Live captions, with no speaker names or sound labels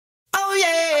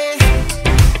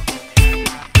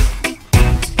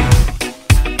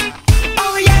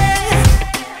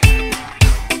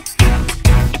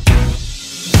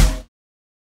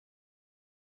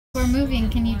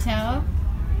tow?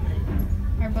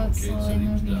 Our boat's slowly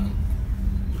moving.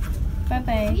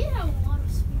 Bye-bye.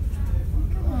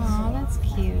 Aw, that's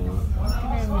cute. Look at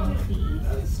her little feet.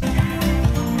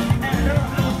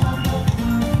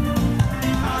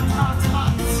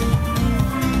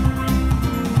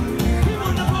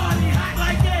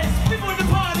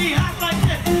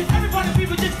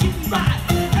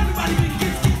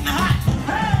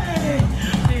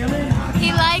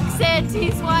 He likes it.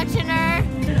 He's watching her.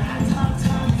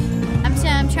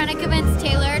 I'm trying to convince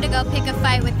Taylor to go pick a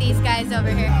fight with these guys over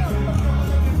here.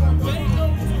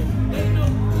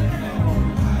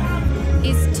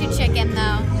 He's too chicken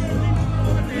though.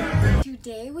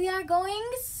 Today we are going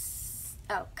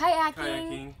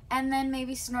kayaking and then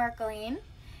maybe snorkeling.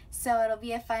 So it'll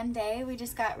be a fun day. We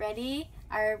just got ready.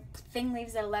 Our thing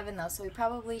leaves at 11 though, so we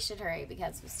probably should hurry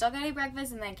because we still gotta eat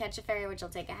breakfast and then catch a ferry, which will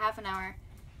take a half an hour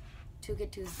to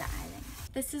get to the island.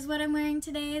 This is what I'm wearing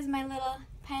today, is my little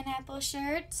pineapple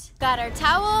shirt. Got our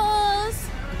towels,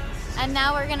 and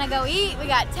now we're gonna go eat. We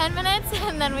got 10 minutes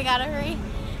and then we gotta hurry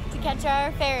to catch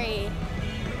our ferry.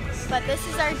 But this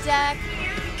is our deck.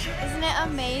 Isn't it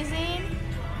amazing?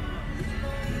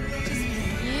 Just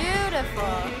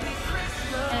beautiful.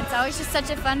 And it's always just such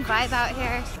a fun vibe out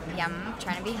here. Yum,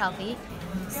 trying to be healthy.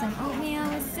 Some oatmeal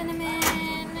with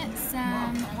cinnamon,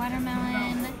 some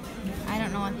watermelon. I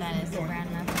don't know what that is, a brown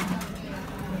muffin.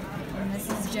 And this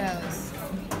is Joe's.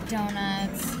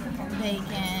 Donuts,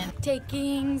 bacon.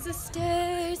 Taking the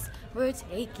stairs, we're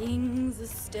taking the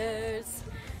stairs.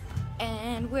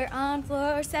 And we're on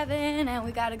floor 7 and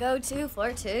we gotta go to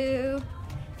floor 2.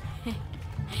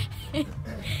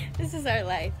 This is our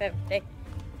life every day.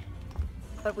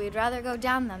 But we'd rather go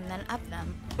down them than up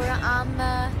them. We're on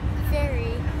the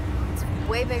ferry. It's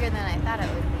way bigger than I thought it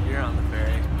would be. You're on the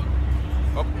ferry.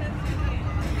 Oh.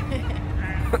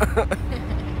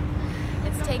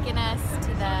 It's taking us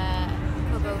to the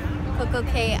Coco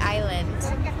Cay Island,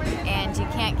 and you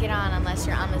can't get on unless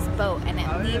you're on this boat, and it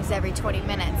leaves every 20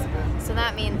 minutes. So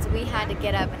that means we had to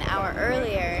get up an hour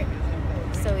earlier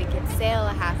so we could sail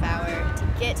a half hour to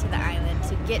get to the island,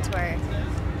 to get to our,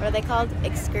 what are they called?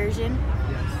 Excursion?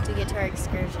 To get to our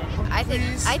excursion. I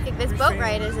think this boat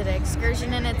ride is an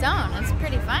excursion in its own. It's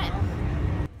pretty fun.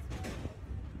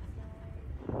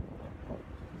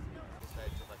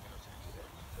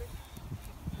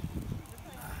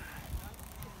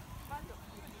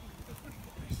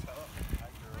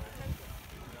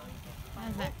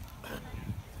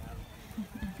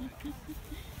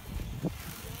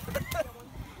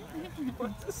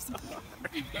 What the song?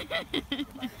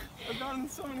 I've gotten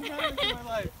so many times in my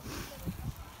life.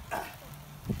 How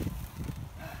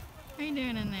are you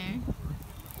doing in there?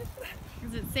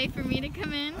 Is it safe for me to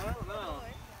come in? I don't know.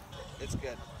 It's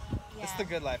good. Yeah. It's the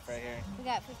good life right here. We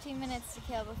got 15 minutes to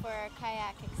kill before our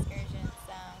kayak excursion,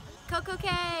 so. Coco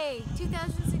Cay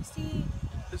 2016.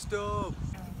 It's dope.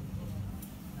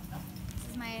 This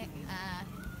is my,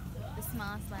 the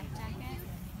smallest life jacket.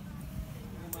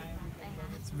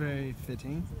 It's very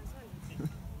fitting.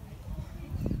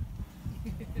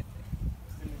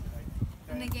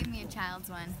 And they gave me a child's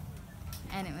one,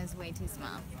 and it was way too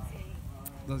small.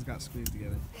 Those got squeezed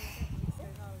together.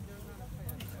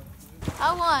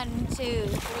 A 1, 2, 3,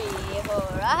 4,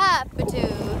 a hop, a 2,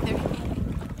 3.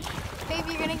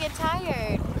 Baby, you're gonna get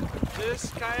tired.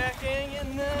 Just kayaking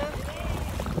in the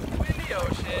windy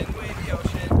ocean,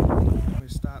 We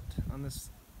stopped on this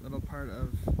little part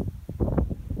of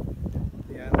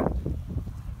the island.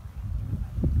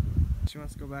 She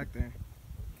wants to go back there.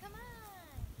 Come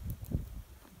on.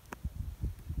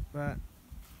 But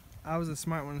I was a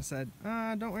smart one and said,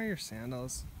 don't wear your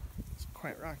sandals. It's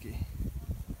quite rocky.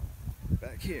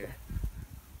 Back here.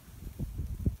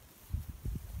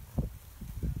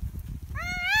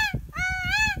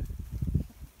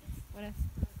 What if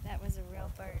that was a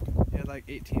real bird? You had like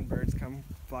 18 birds come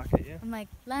flock at you. I'm like,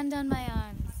 land on my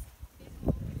arms.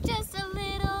 Just a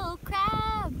little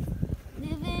crab,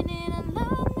 living in a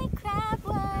lonely crab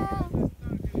world.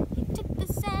 He took the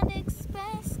Sand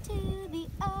Express to the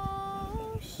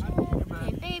ocean.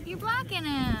 Okay, babe, you're blocking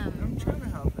him. I'm trying to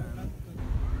help him.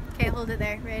 Okay, hold it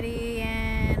there. Ready,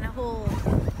 and hold.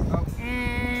 Oh.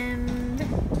 And,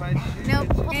 My shoes.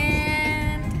 nope,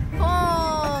 and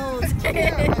hold.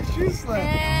 Yeah, my shoe slipped.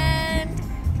 And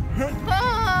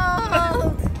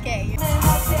hold. Okay.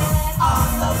 On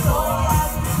the floor,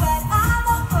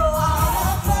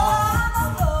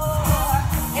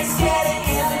 it's getting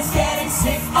ill, it's getting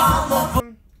sick on the floor.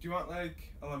 Do you want like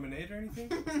a lemonade or anything?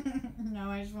 No,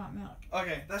 I just want milk.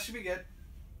 Okay, that should be good.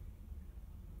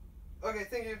 Okay,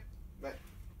 thank you. Bye.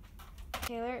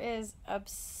 Taylor is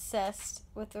obsessed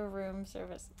with the room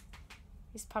service.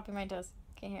 He's popping my toes.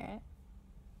 Can you hear it?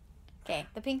 Okay,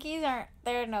 the pinkies aren't.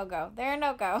 They're a no-go. They're a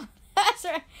no-go. That's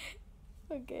right.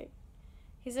 Okay.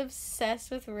 He's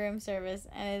obsessed with room service,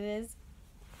 and it is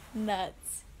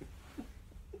nuts.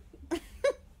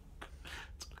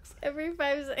 Every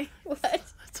 5 seconds. What? I'm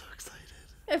so excited.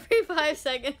 Every 5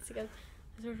 seconds, he goes,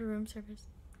 let's order room service.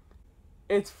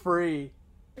 It's free.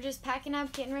 We're just packing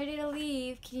up, getting ready to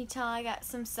leave. Can you tell I got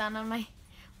some sun on my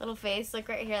little face? Look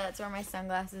right here. That's where my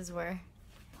sunglasses were.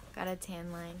 Got a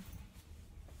tan line.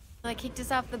 They kicked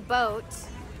us off the boat,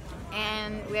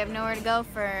 and we have nowhere to go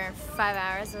for 5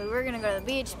 hours. So we were going to go to the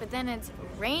beach, but then it's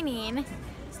raining.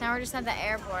 So now we're just at the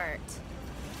airport.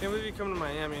 Can't believe you come to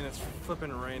Miami and it's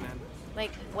flipping raining.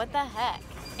 Like, what the heck?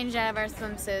 Changed out of our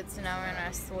swimsuits, and now we're in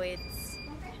our sweats.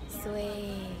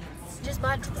 Sweats. Just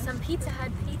bought some Pizza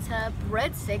Hut pizza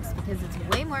breadsticks because it's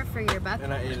way more for your buck.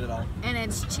 And I ate it all. And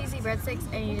it's cheesy breadsticks,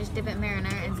 and you just dip it in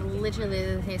marinara, and it's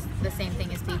literally the same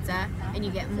thing as pizza, and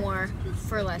you get more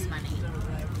for less money,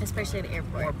 especially at the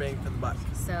airport. More bang for the buck.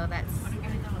 So that's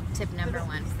tip number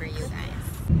 1 for you guys.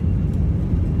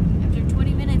 After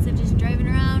 20 minutes of just driving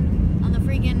around on the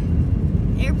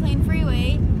freaking airplane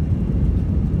freeway,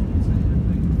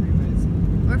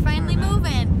 we're finally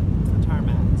moving. It's the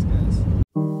tarmacs, guys.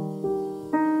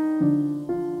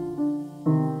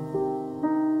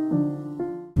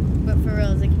 But for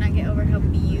reals, I cannot get over how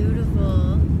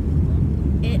beautiful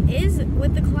it is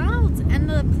with the clouds. And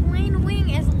the plane wing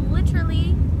is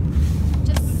literally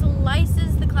just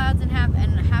slices the clouds in half,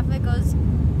 and half of it goes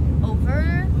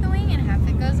over the wing and half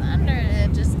it goes under.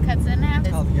 It just cuts it in half.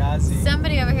 It's called Yazzie.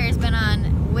 Somebody over here has been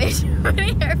on way too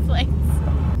many airplanes.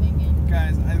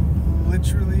 Guys, I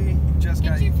literally just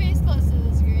got. Get your face close to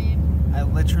the screen. I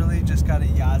literally just got a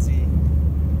Yazzie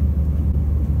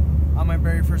on my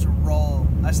very first roll.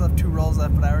 I still have 2 rolls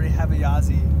left, but I already have a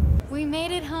Yazzie. We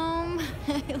made it home.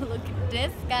 Look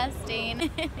disgusting.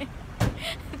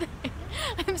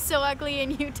 I'm so ugly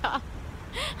in Utah.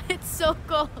 It's so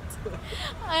cold.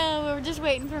 We're just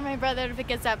waiting for my brother to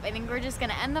pick us up. I think we're just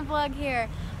gonna end the vlog here.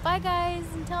 Bye guys,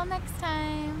 until next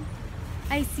time.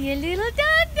 I see a little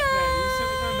dog. Yeah, you sit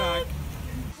with our dog.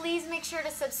 Please make sure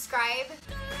to subscribe.